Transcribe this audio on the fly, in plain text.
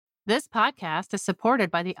This podcast is supported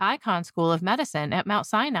by the Icahn School of Medicine at Mount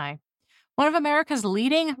Sinai, one of America's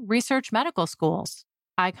leading research medical schools.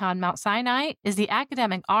 Icahn Mount Sinai is the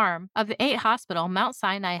academic arm of the 8-hospital Mount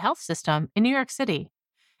Sinai Health System in New York City.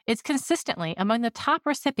 It's consistently among the top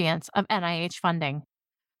recipients of NIH funding.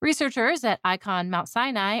 Researchers at Icahn Mount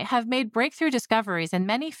Sinai have made breakthrough discoveries in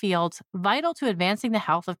many fields vital to advancing the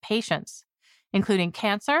health of patients, including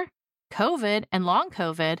cancer, COVID and long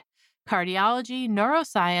COVID, cardiology,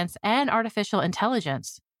 neuroscience, and artificial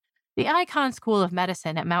intelligence. The Icahn School of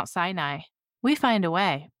Medicine at Mount Sinai. We find a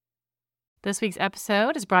way. This week's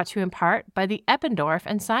episode is brought to you in part by the Eppendorf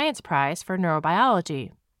and Science Prize for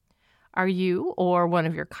Neurobiology. Are you or one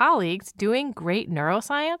of your colleagues doing great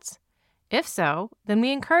neuroscience? If so, then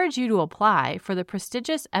we encourage you to apply for the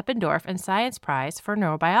prestigious Eppendorf and Science Prize for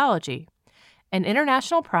Neurobiology, an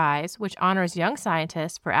international prize which honors young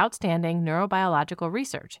scientists for outstanding neurobiological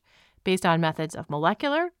research based on methods of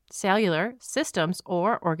molecular, cellular, systems,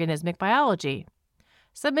 or organismic biology.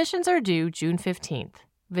 Submissions are due June 15th.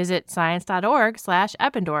 Visit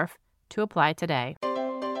science.org/Eppendorf to apply today.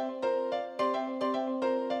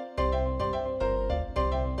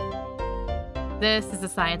 This is the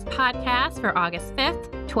Science Podcast for August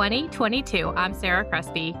 5th, 2022. I'm Sarah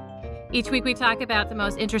Crespi. Each week we talk about the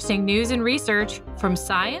most interesting news and research from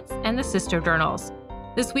science and the sister journals.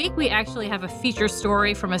 This week we actually have a feature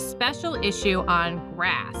story from a special issue on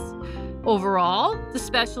grass. Overall, the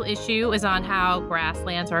special issue is on how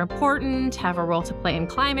grasslands are important, have a role to play in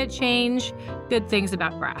climate change, good things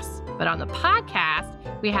about grass. But on the podcast,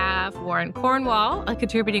 we have Warren Cornwall, a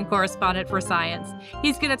contributing correspondent for Science.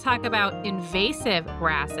 He's going to talk about invasive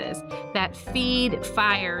grasses that feed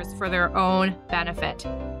fires for their own benefit.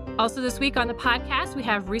 Also this week on the podcast, we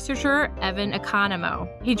have researcher Evan Economou.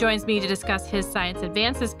 He joins me to discuss his Science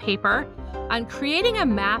Advances paper on creating a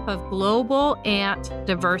map of global ant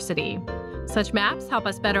diversity. Such maps help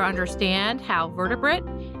us better understand how vertebrate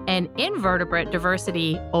and invertebrate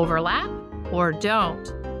diversity overlap or don't,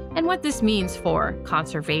 and what this means for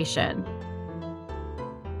conservation.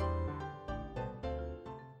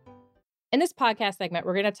 In this podcast segment,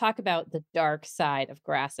 we're going to talk about the dark side of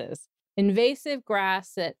grasses. Invasive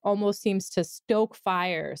grass that almost seems to stoke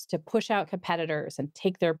fires, to push out competitors and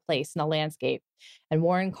take their place in the landscape. And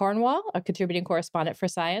Warren Cornwall, a contributing correspondent for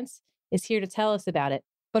Science, is here to tell us about it.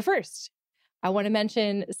 But first, I want to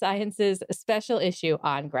mention Science's special issue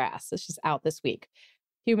on grass. This is out this week.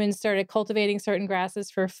 Humans started cultivating certain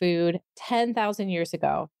grasses for food 10,000 years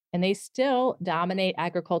ago, and they still dominate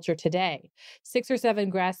agriculture today. 6 or 7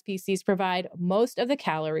 grass species provide most of the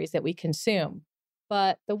calories that we consume.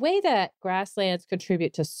 But the way that grasslands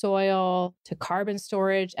contribute to soil, to carbon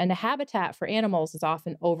storage, and to habitat for animals is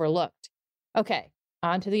often overlooked. Okay,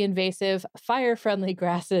 on to the invasive, fire-friendly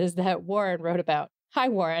grasses that Warren wrote about. Hi,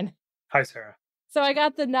 Warren. Hi, Sarah. So I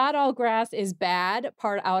got the not all grass is bad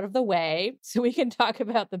part out of the way, so we can talk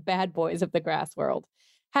about the bad boys of the grass world.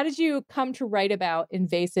 How did you come to write about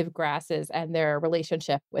invasive grasses and their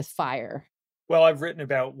relationship with fire? Well, I've written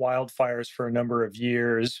about wildfires for a number of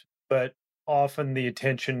years, but often the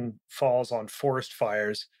attention falls on forest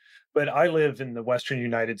fires. But I live in the Western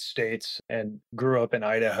United States and grew up in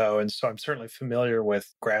Idaho, and so I'm certainly familiar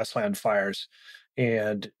with grassland fires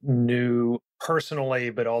and knew personally,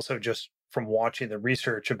 but also just from watching the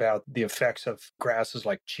research about the effects of grasses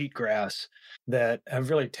like cheatgrass that have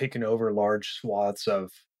really taken over large swaths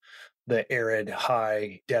of the arid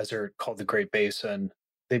high desert called the Great Basin.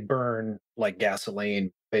 They burn like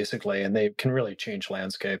gasoline, basically, and they can really change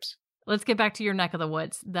landscapes. Let's get back to your neck of the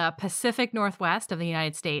woods, the Pacific Northwest of the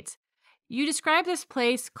United States. You describe this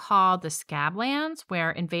place called the Scablands, where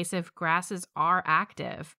invasive grasses are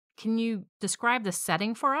active. Can you describe the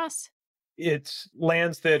setting for us? It's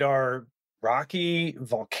lands that are rocky,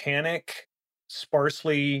 volcanic,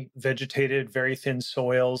 sparsely vegetated, very thin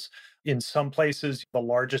soils. In some places, the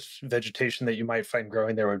largest vegetation that you might find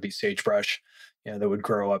growing there would be sagebrush, that would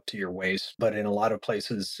grow up to your waist. But in a lot of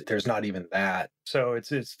places, there's not even that. So it's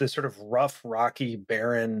this sort of rough, rocky,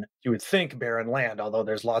 barren, you would think barren land, although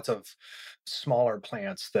there's lots of smaller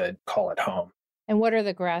plants that call it home. And what are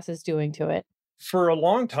the grasses doing to it? For a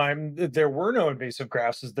long time, there were no invasive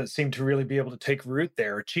grasses that seemed to really be able to take root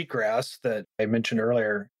there. Cheatgrass that I mentioned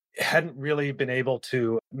earlier hadn't really been able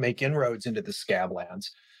to make inroads into the scablands.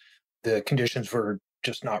 The conditions were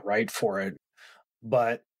just not right for it.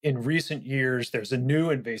 But in recent years, there's a new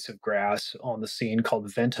invasive grass on the scene called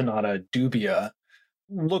Ventonata dubia.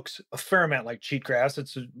 Looks a fair amount like cheatgrass.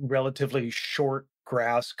 It's a relatively short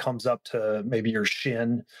grass, comes up to maybe your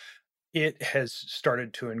shin. It has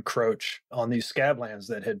started to encroach on these scablands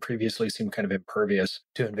that had previously seemed kind of impervious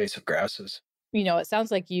to invasive grasses. It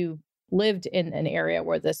sounds like you lived in an area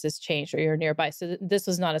where this has changed or you're nearby. So this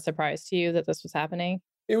was not a surprise to you that this was happening?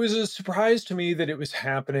 It was a surprise to me that it was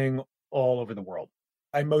happening all over the world.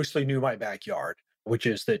 I mostly knew my backyard, which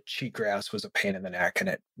is that cheatgrass was a pain in the neck and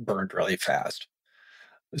it burned really fast.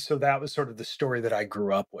 So that was sort of the story that I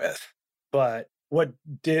grew up with. But what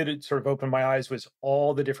did sort of open my eyes was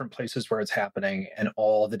all the different places where it's happening and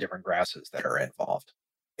all the different grasses that are involved.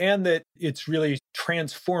 And that it's really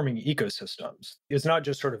transforming ecosystems. It's not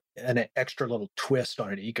just sort of an extra little twist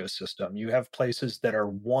on an ecosystem. You have places that are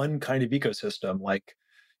one kind of ecosystem, like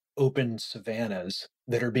open savannas,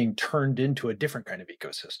 that are being turned into a different kind of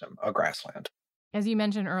ecosystem, a grassland. As you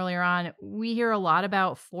mentioned earlier on, we hear a lot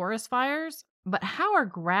about forest fires, but how are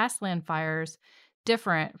grassland fires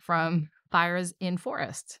different from fires in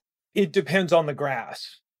forests? It depends on the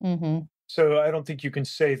grass. Hmm. So I don't think you can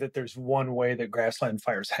say that there's one way that grassland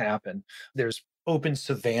fires happen. There's open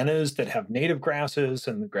savannas that have native grasses,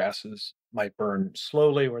 and the grasses might burn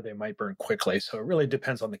slowly or they might burn quickly. So it really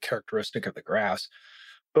depends on the characteristic of the grass.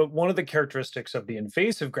 But one of the characteristics of the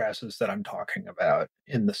invasive grasses that I'm talking about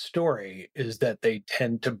in the story is that they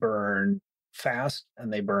tend to burn fast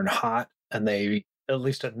and they burn hot, and they, at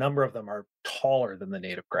least a number of them, are taller than the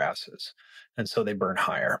native grasses. And so they burn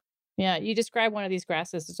higher. Yeah, you describe one of these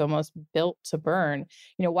grasses as almost built to burn.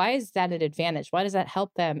 Why is that an advantage? Why does that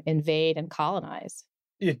help them invade and colonize?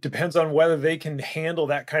 It depends on whether they can handle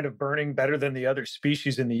that kind of burning better than the other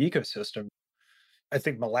species in the ecosystem. I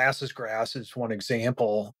think molasses grass is one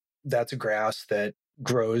example. That's a grass that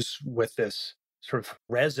grows with this sort of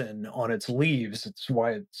resin on its leaves. It's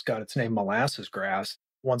why it's got its name, molasses grass.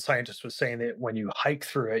 One scientist was saying that when you hike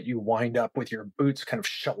through it, you wind up with your boots kind of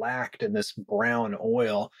shellacked in this brown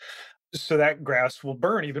oil. So that grass will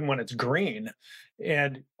burn even when it's green.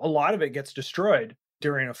 And a lot of it gets destroyed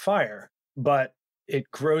during a fire, but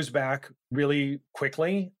it grows back really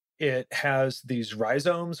quickly. It has these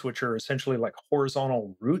rhizomes, which are essentially like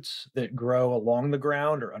horizontal roots that grow along the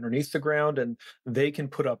ground or underneath the ground, and they can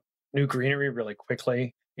put up new greenery really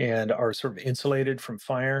quickly and are sort of insulated from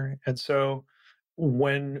fire. And so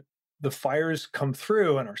when the fires come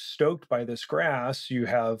through and are stoked by this grass, you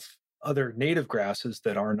have other native grasses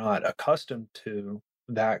that are not accustomed to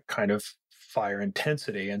that kind of fire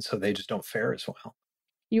intensity. And so they just don't fare as well.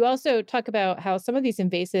 You also talk about how some of these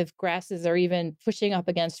invasive grasses are even pushing up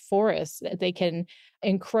against forests. That They can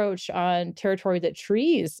encroach on territory that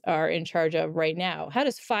trees are in charge of right now. How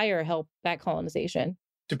does fire help that colonization?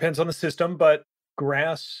 Depends on the system, but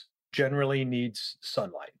grass generally needs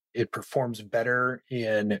sunlight. It performs better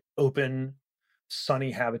in open,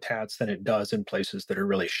 sunny habitats than it does in places that are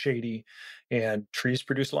really shady, and trees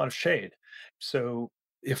produce a lot of shade. So,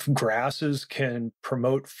 if grasses can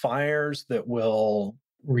promote fires that will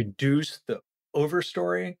reduce the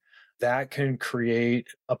overstory, that can create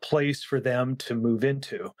a place for them to move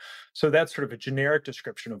into. So, that's sort of a generic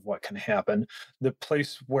description of what can happen. The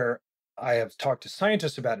place where I have talked to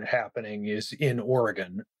scientists about it happening is in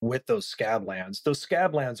Oregon with those scablands. Those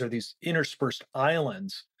scablands are these interspersed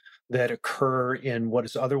islands that occur in what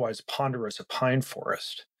is otherwise ponderosa pine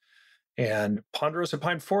forest. And ponderosa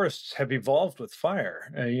pine forests have evolved with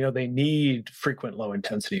fire. They need frequent low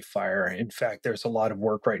intensity fire. In fact, there's a lot of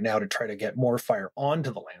work right now to try to get more fire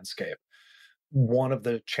onto the landscape. One of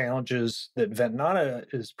the challenges that Ventnata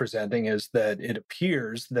is presenting is that it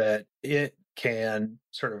appears that it can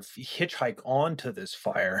sort of hitchhike onto this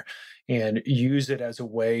fire and use it as a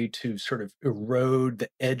way to sort of erode the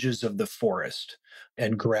edges of the forest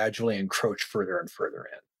and gradually encroach further and further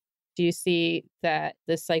in. Do you see that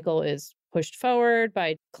this cycle is pushed forward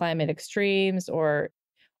by climate extremes, or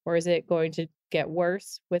is it going to get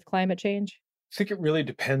worse with climate change? I think it really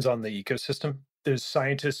depends on the ecosystem. There's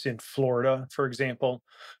scientists in Florida, for example,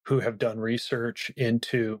 who have done research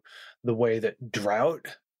into the way that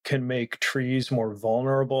drought can make trees more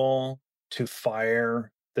vulnerable to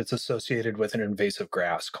fire that's associated with an invasive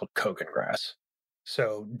grass called kogan grass.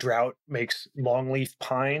 So, drought makes longleaf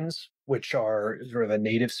pines, which are sort of a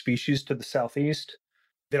native species to the southeast,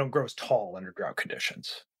 they don't grow as tall under drought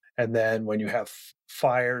conditions. And then when you have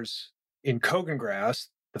fires in kogan grass,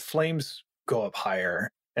 the flames go up higher.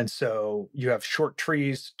 And so you have short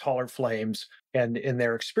trees, taller flames. And in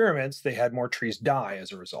their experiments, they had more trees die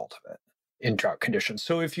as a result of it in drought conditions.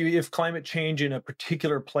 So if climate change in a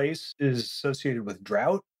particular place is associated with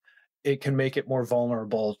drought, it can make it more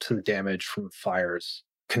vulnerable to the damage from fires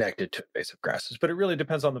connected to invasive grasses. But it really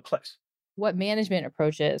depends on the place. What management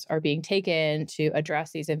approaches are being taken to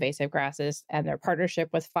address these invasive grasses and their partnership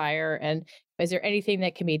with fire? And is there anything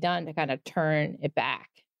that can be done to kind of turn it back?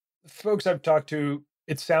 Folks I've talked to,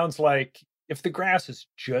 it sounds like If the grass is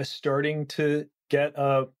just starting to get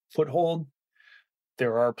a foothold,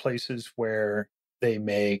 there are places where they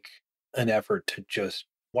make an effort to just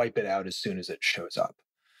wipe it out as soon as it shows up.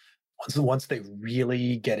 Once they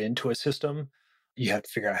really get into a system, you have to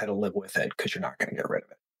figure out how to live with it because you're not going to get rid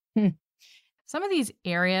of it. Hmm. Some of these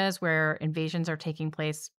areas where invasions are taking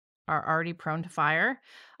place are already prone to fire.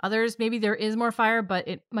 Others, maybe there is more fire, but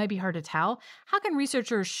it might be hard to tell. How can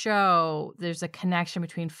researchers show there's a connection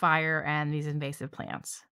between fire and these invasive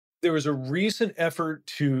plants? There was a recent effort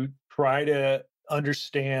to try to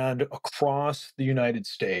understand across the United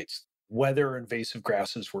States whether invasive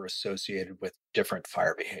grasses were associated with different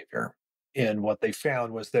fire behavior. And what they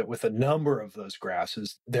found was that with a number of those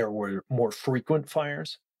grasses, there were more frequent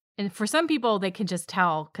fires. And for some people, they can just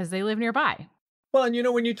tell because they live nearby. Well,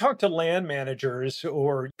 and when you talk to land managers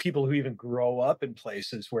or people who even grow up in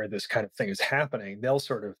places where this kind of thing is happening, they'll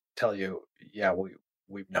sort of tell you, yeah,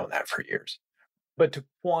 we've known that for years. But to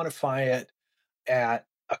quantify it at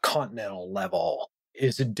a continental level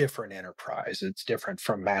is a different enterprise. It's different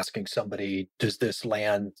from asking somebody, does this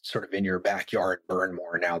land sort of in your backyard burn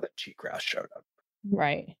more now that cheatgrass showed up?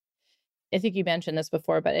 Right. I think you mentioned this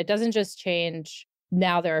before, but it doesn't just change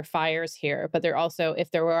now there are fires here, but there also,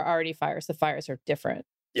 if there were already fires, the fires are different.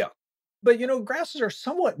 Yeah. But, grasses are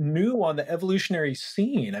somewhat new on the evolutionary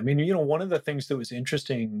scene. I mean, one of the things that was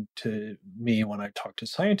interesting to me when I talked to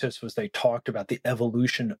scientists was they talked about the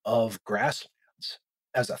evolution of grasslands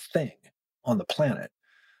as a thing on the planet.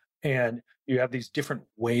 And you have these different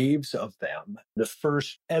waves of them. The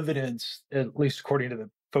first evidence, at least according to the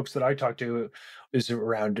folks that I talked to, is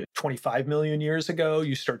around 25 million years ago.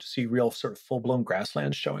 You start to see real sort of full blown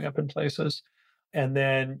grasslands showing up in places. And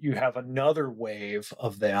then you have another wave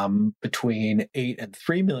of them between 8 and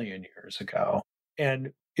 3 million years ago.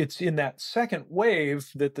 And it's in that second wave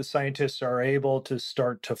that the scientists are able to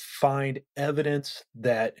start to find evidence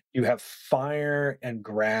that you have fire and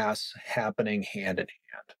grass happening hand in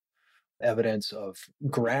hand. Evidence of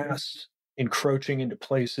grass encroaching into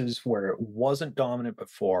places where it wasn't dominant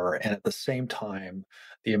before. And at the same time,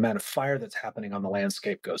 the amount of fire that's happening on the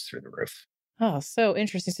landscape goes through the roof. Oh, so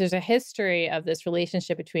interesting. So there's a history of this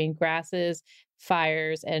relationship between grasses,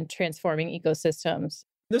 fires, and transforming ecosystems.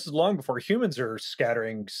 This is long before humans are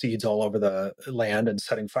scattering seeds all over the land and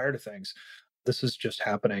setting fire to things. This is just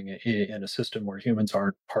happening in a system where humans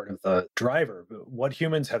aren't part of the driver. But what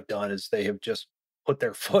humans have done is they have just put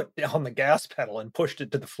their foot down the gas pedal and pushed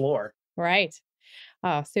it to the floor. Right.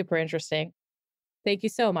 Oh, super interesting. Thank you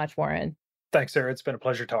so much, Warren. Thanks, Sarah. It's been a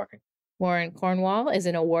pleasure talking. Warren Cornwall is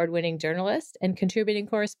an award-winning journalist and contributing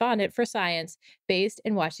correspondent for Science based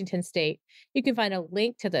in Washington State. You can find a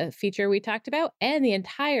link to the feature we talked about and the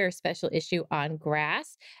entire special issue on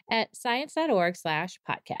grass at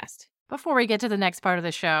science.org/podcast. Before we get to the next part of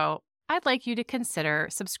the show, I'd like you to consider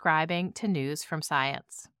subscribing to News from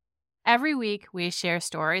Science. Every week, we share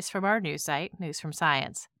stories from our news site, News from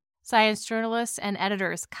Science. Science journalists and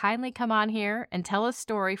editors kindly come on here and tell a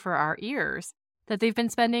story for our ears that they've been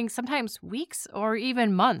spending sometimes weeks or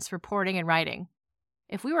even months reporting and writing.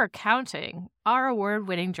 If we were counting, our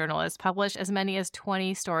award-winning journalists publish as many as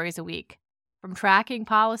 20 stories a week, from tracking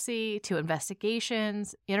policy to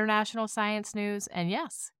investigations, international science news, and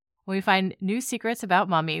yes, when we find new secrets about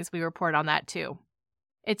mummies, we report on that too.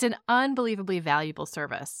 It's an unbelievably valuable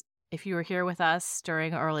service. If you were here with us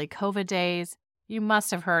during early COVID days, you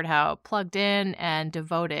must have heard how plugged in and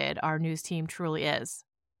devoted our news team truly is.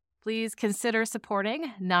 Please consider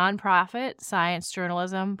supporting nonprofit science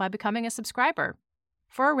journalism by becoming a subscriber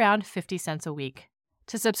for around 50 cents a week.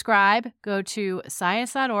 To subscribe, go to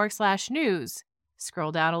science.org/news,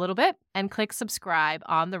 scroll down a little bit, and click subscribe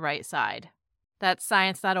on the right side. That's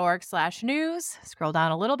science.org/news, scroll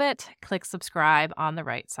down a little bit, click subscribe on the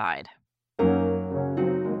right side.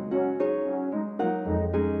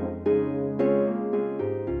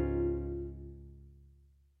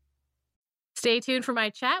 Stay tuned for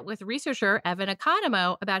my chat with researcher Evan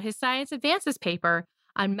Economou about his Science Advances paper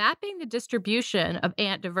on mapping the distribution of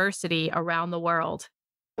ant diversity around the world.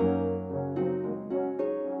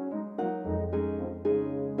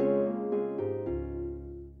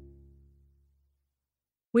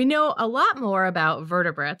 We know a lot more about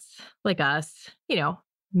vertebrates like us,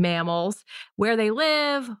 mammals, where they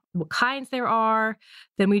live, what kinds there are,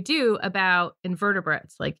 than we do about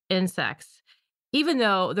invertebrates like insects, even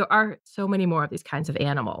though there are so many more of these kinds of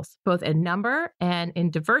animals, both in number and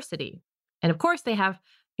in diversity. And of course, they have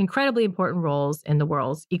incredibly important roles in the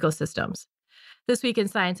world's ecosystems. This week in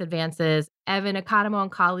Science Advances, Evan Economou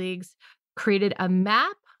and colleagues created a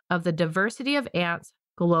map of the diversity of ants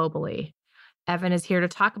globally. Evan is here to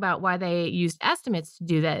talk about why they used estimates to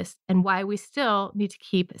do this and why we still need to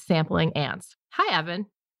keep sampling ants. Hi, Evan.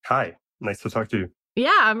 Hi, nice to talk to you.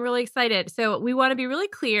 Yeah, I'm really excited. So, we want to be really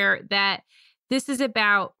clear that this is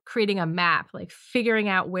about creating a map, like figuring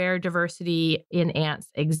out where diversity in ants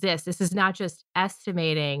exists. This is not just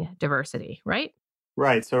estimating diversity, right?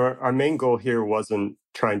 Right. So our main goal here wasn't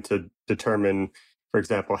trying to determine, for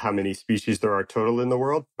example, how many species there are total in the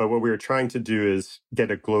world, but what we were trying to do is get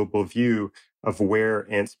a global view of where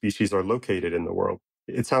ant species are located in the world.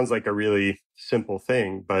 It sounds like a really simple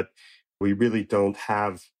thing, but we really don't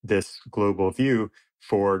have this global view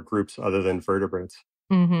for groups other than vertebrates.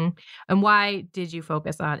 hmm And why did you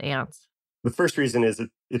focus on ants? The first reason is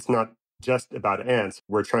it's not just about ants.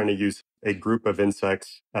 We're trying to use a group of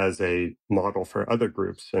insects as a model for other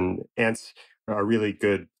groups. And ants are a really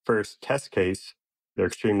good first test case. They're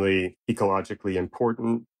extremely ecologically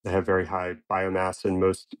important. They have very high biomass in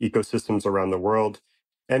most ecosystems around the world.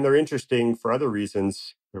 And they're interesting for other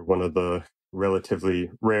reasons. They're one of the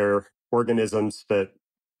relatively rare organisms that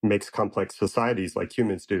makes complex societies like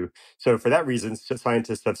humans do. So for that reason,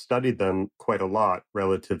 scientists have studied them quite a lot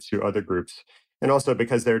relative to other groups. And also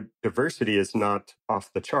because their diversity is not off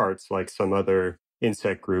the charts like some other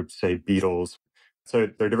insect groups, say beetles. So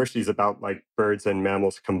their diversity is about like birds and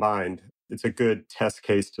mammals combined. It's a good test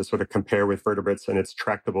case to sort of compare with vertebrates, and it's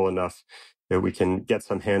tractable enough that we can get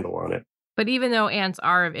some handle on it. But even though ants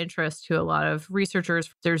are of interest to a lot of researchers,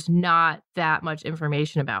 there's not that much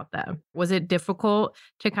information about them. Was it difficult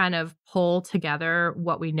to kind of pull together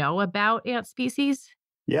what we know about ant species?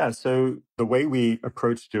 Yeah, so the way we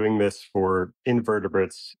approach doing this for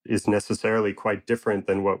invertebrates is necessarily quite different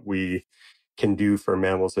than what we can do for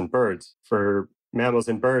mammals and birds. For mammals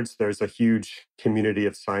and birds, there's a huge community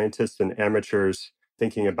of scientists and amateurs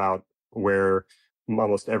thinking about where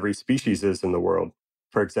almost every species is in the world.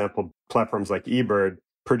 For example, platforms like eBird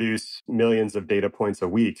produce millions of data points a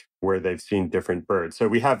week where they've seen different birds. So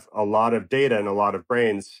we have a lot of data and a lot of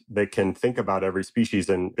brains that can think about every species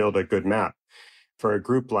and build a good map. For a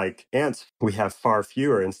group like ants, we have far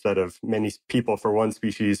fewer. Instead of many people for one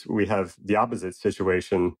species, we have the opposite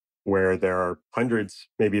situation where there are hundreds,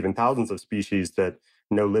 maybe even thousands of species that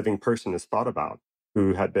no living person has thought about,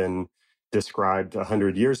 who had been described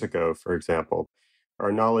 100 years ago, for example.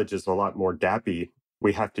 Our knowledge is a lot more gappy.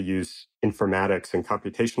 We have to use informatics and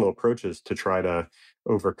computational approaches to try to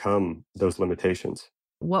overcome those limitations.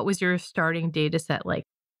 What was your starting data set like?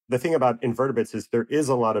 The thing about invertebrates is there is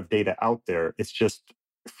a lot of data out there. It's just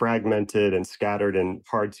fragmented and scattered in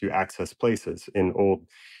hard to access places in old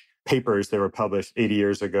papers that were published 80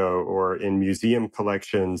 years ago or in museum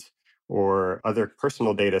collections or other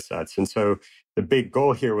personal data sets. And so the big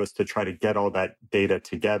goal here was to try to get all that data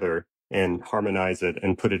together and harmonize it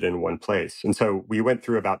and put it in one place. And so we went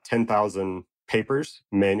through about 10,000 papers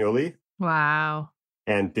manually Wow.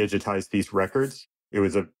 and digitized these records. It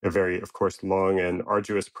was a very, of course, long and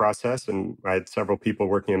arduous process. And I had several people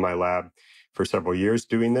working in my lab for several years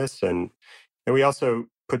doing this. And we also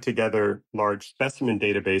put together large specimen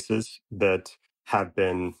databases that have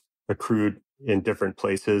been accrued in different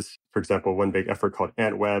places. For example, one big effort called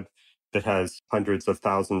AntWeb that has hundreds of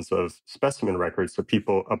thousands of specimen records. So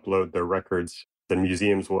people upload their records. The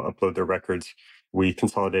museums will upload their records. We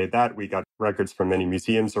consolidated that. We got records from many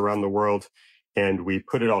museums around the world, and we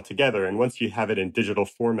put it all together. And once you have it in digital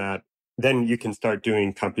format, then you can start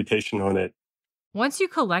doing computation on it. Once you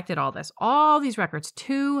collected all these records,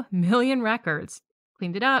 2 million records,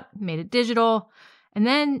 cleaned it up, made it digital, and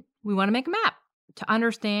then we want to make a map to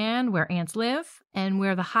understand where ants live and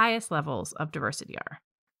where the highest levels of diversity are.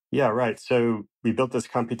 Yeah, right. So we built this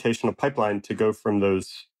computational pipeline to go from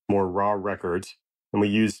those more raw records, and we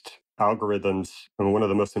used algorithms. And one of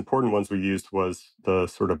the most important ones we used was the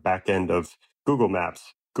sort of back end of Google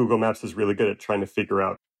Maps. Google Maps is really good at trying to figure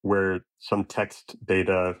out where some text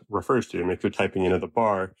data refers to. I mean, if you're typing into the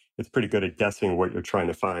bar, it's pretty good at guessing what you're trying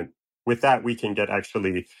to find. With that, we can get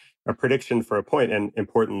actually a prediction for a point, and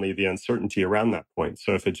importantly, the uncertainty around that point.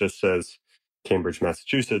 So if it just says Cambridge,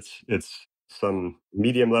 Massachusetts, it's some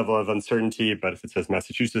medium level of uncertainty, but if it says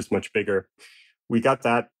Massachusetts, much bigger. We got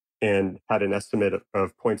that and had an estimate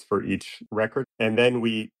of points for each record. And then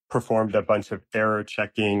we performed a bunch of error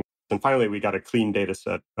checking. And finally, we got a clean data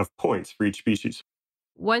set of points for each species.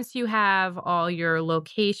 Once you have all your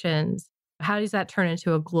locations, how does that turn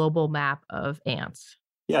into a global map of ants?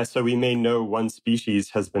 Yeah, so we may know one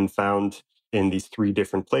species has been found in these 3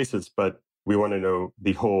 different places, but we want to know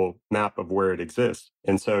the whole map of where it exists.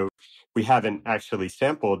 And so we haven't actually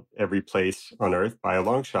sampled every place on Earth by a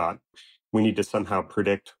long shot. We need to somehow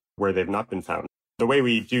predict where they've not been found. The way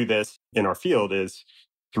we do this in our field is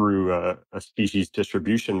through a species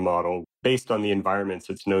distribution model based on the environments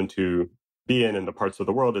it's known to be in and the parts of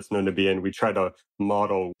the world it's known to be in. We try to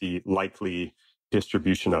model the likely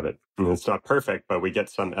distribution of it. And it's not perfect, but we get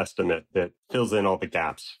some estimate that fills in all the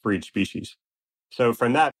gaps for each species. So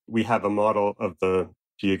from that, we have a model of the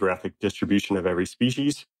geographic distribution of every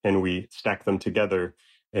species, and we stack them together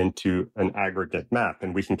into an aggregate map.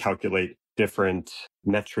 And we can calculate different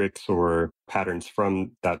metrics or patterns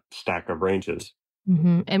from that stack of ranges.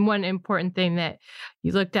 And one important thing that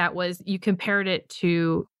you looked at was you compared it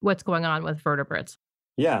to what's going on with vertebrates.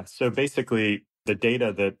 Yeah. So basically, the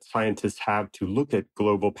data that scientists have to look at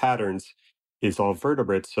global patterns is all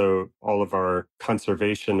vertebrates. So all of our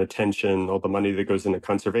conservation attention, all the money that goes into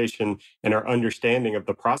conservation, and our understanding of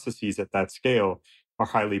the processes at that scale are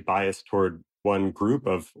highly biased toward one group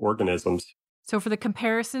of organisms. So for the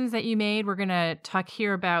comparisons that you made, we're going to talk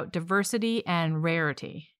here about diversity and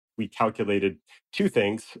rarity. We calculated two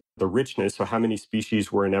things: the richness, so how many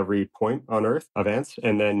species were in every point on Earth of ants,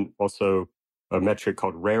 and then also a metric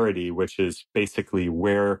called rarity, which is basically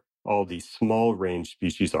where all these small range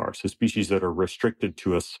species are. So species that are restricted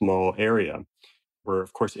to a small area. We're,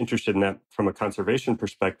 of course, interested in that from a conservation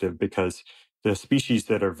perspective because the species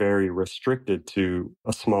that are very restricted to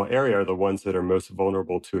a small area are the ones that are most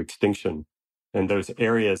vulnerable to extinction. And those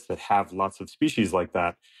areas that have lots of species like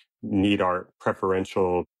that need our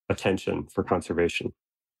preferential attention for conservation.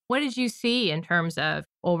 What did you see in terms of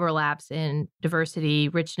overlaps in diversity,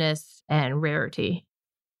 richness, and rarity?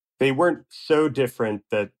 They weren't so different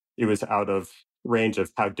that it was out of range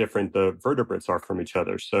of how different the vertebrates are from each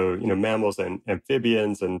other. So, mammals and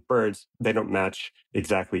amphibians and birds, they don't match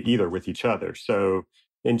exactly either with each other. So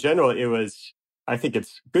in general, I think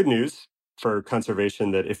it's good news for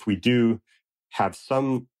conservation that if we do have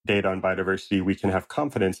some data on biodiversity, we can have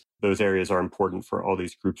confidence those areas are important for all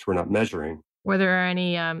these groups we're not measuring. Were there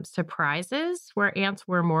any surprises where ants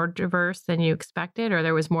were more diverse than you expected, or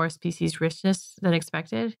there was more species richness than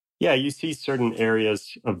expected? Yeah, you see certain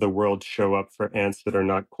areas of the world show up for ants that are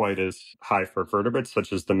not quite as high for vertebrates,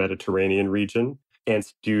 such as the Mediterranean region.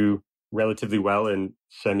 Ants do relatively well in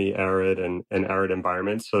semi-arid and arid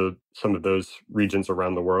environments, so some of those regions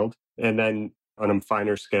around the world. And then on a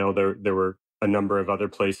finer scale, there were a number of other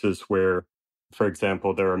places where, for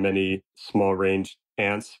example, there are many small range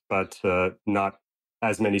ants, but not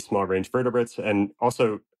as many small range vertebrates. And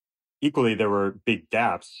also, equally, there were big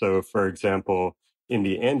gaps. So, for example, in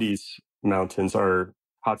the Andes mountains are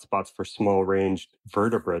hotspots for small range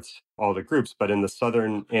vertebrates, all the groups. But in the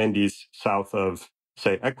southern Andes, south of,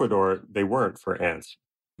 say, Ecuador, they weren't for ants.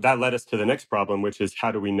 That led us to the next problem, which is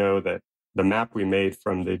how do we know that the map we made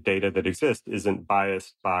from the data that exists isn't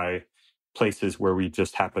biased by places where we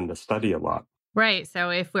just happen to study a lot? Right. So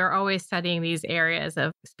if we're always studying these areas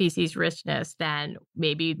of species richness, then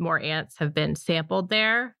maybe more ants have been sampled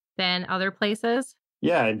there than other places.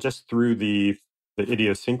 Yeah, and just through the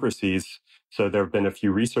idiosyncrasies. So there have been a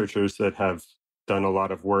few researchers that have done a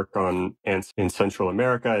lot of work on ants in Central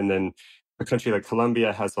America. And then a country like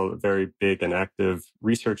Colombia has a very big and active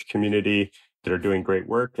research community that are doing great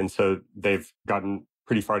work. And so they've gotten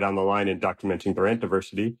pretty far down the line in documenting their ant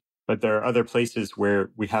diversity. But there are other places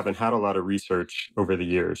where we haven't had a lot of research over the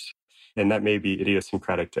years. And that may be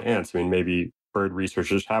idiosyncratic to ants. I mean, maybe bird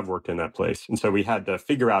researchers have worked in that place. And so we had to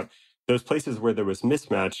figure out those places where there was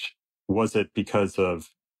mismatch. Was it because of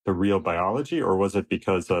the real biology or was it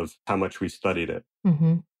because of how much we studied it?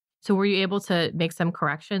 Mm-hmm. So were you able to make some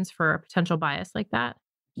corrections for a potential bias like that?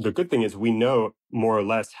 The good thing is we know more or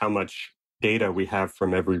less how much data we have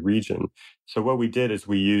from every region. So what we did is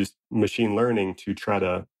we used machine learning to try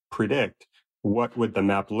to predict what would the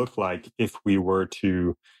map look like if we were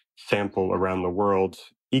to sample around the world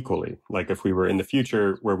equally. Like if we were in the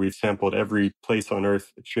future where we've sampled every place on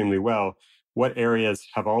Earth extremely well, what areas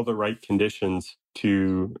have all the right conditions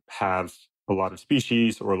to have a lot of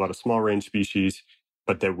species or a lot of small range species,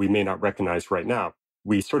 but that we may not recognize right now.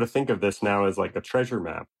 We sort of think of this now as like a treasure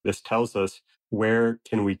map. This tells us where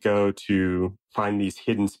can we go to find these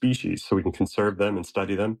hidden species so we can conserve them and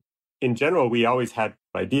study them. In general, we always had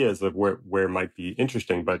ideas of where might be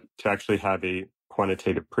interesting, but to actually have a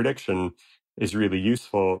quantitative prediction is really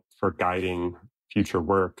useful for guiding future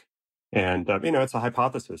work. And, it's a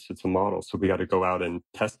hypothesis, it's a model. So we got to go out and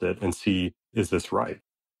test it and see, is this right?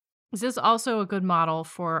 Is this also a good model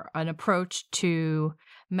for an approach to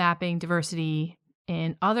mapping diversity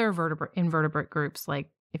in other invertebrate groups, like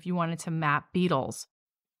if you wanted to map beetles?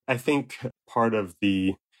 I think part of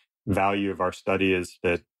the value of our study is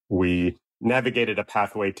that we navigated a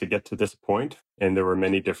pathway to get to this point, and there were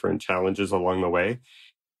many different challenges along the way.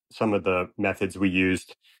 some of the methods we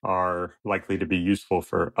used are likely to be useful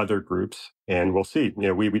for other groups. And we'll see.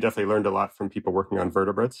 We definitely learned a lot from people working on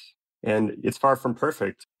vertebrates. And it's far from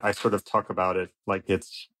perfect. I sort of talk about it like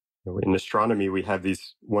it's, in astronomy, we have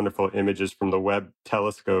these wonderful images from the Webb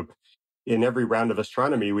telescope. In every round of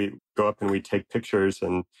astronomy, we go up and we take pictures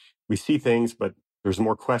and we see things, but there's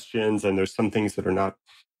more questions and there's some things that are not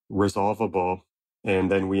resolvable.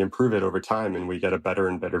 And then we improve it over time and we get a better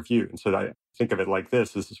and better view. And so I think of it like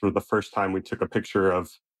this. This is sort of the first time we took a picture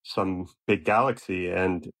of some big galaxy,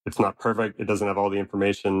 and it's not perfect. It doesn't have all the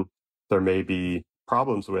information. There may be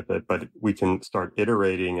problems with it, but we can start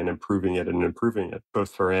iterating and improving it,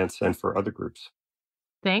 both for ants and for other groups.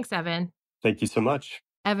 Thanks, Evan. Thank you so much.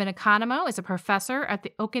 Evan Economo is a professor at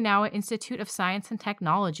the Okinawa Institute of Science and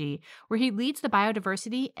Technology, where he leads the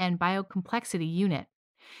Biodiversity and Biocomplexity Unit.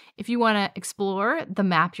 If you want to explore the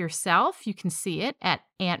map yourself, you can see it at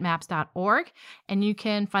antmaps.org, and you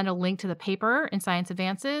can find a link to the paper in Science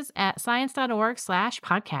Advances at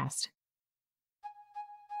science.org/podcast.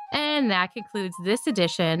 And that concludes this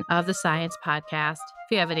edition of the Science Podcast.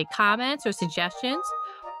 If you have any comments or suggestions,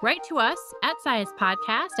 write to us at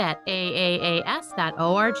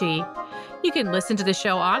sciencepodcast@aaas.org. You can listen to the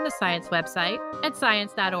show on the Science website at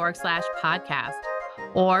science.org/podcast,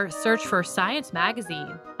 or search for Science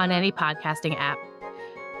Magazine on any podcasting app.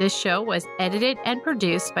 This show was edited and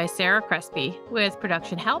produced by Sarah Crespi, with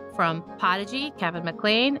production help from Podigy, Kevin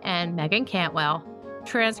McLean, and Megan Cantwell.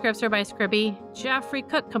 Transcripts are by Scribby. Jeffrey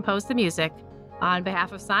Cook composed the music. On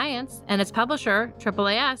behalf of Science and its publisher,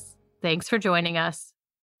 AAAS, thanks for joining us.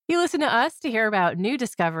 You listen to us to hear about new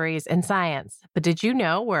discoveries in science, but did you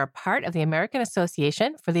know we're a part of the American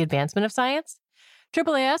Association for the Advancement of Science?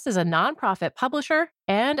 AAAS is a nonprofit publisher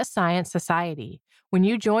and a science society. When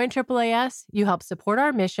you join AAAS, you help support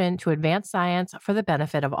our mission to advance science for the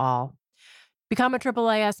benefit of all. Become a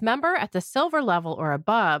AAAS member at the silver level or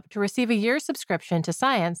above to receive a year's subscription to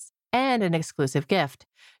science and an exclusive gift.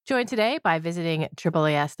 Join today by visiting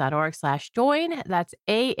AAAS.org/join. That's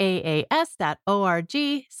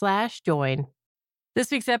AAAS.org/join. This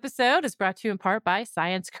week's episode is brought to you in part by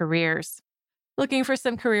Science Careers. Looking for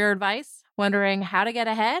some career advice? Wondering how to get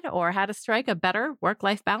ahead or how to strike a better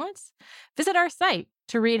work-life balance? Visit our site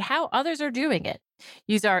to read how others are doing it.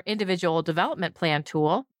 Use our individual development plan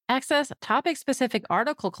tool, access topic-specific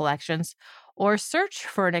article collections, or search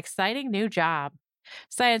for an exciting new job.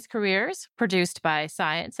 Science Careers, produced by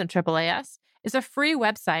Science and AAAS, is a free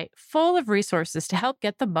website full of resources to help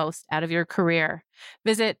get the most out of your career.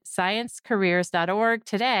 Visit sciencecareers.org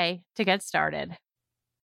today to get started.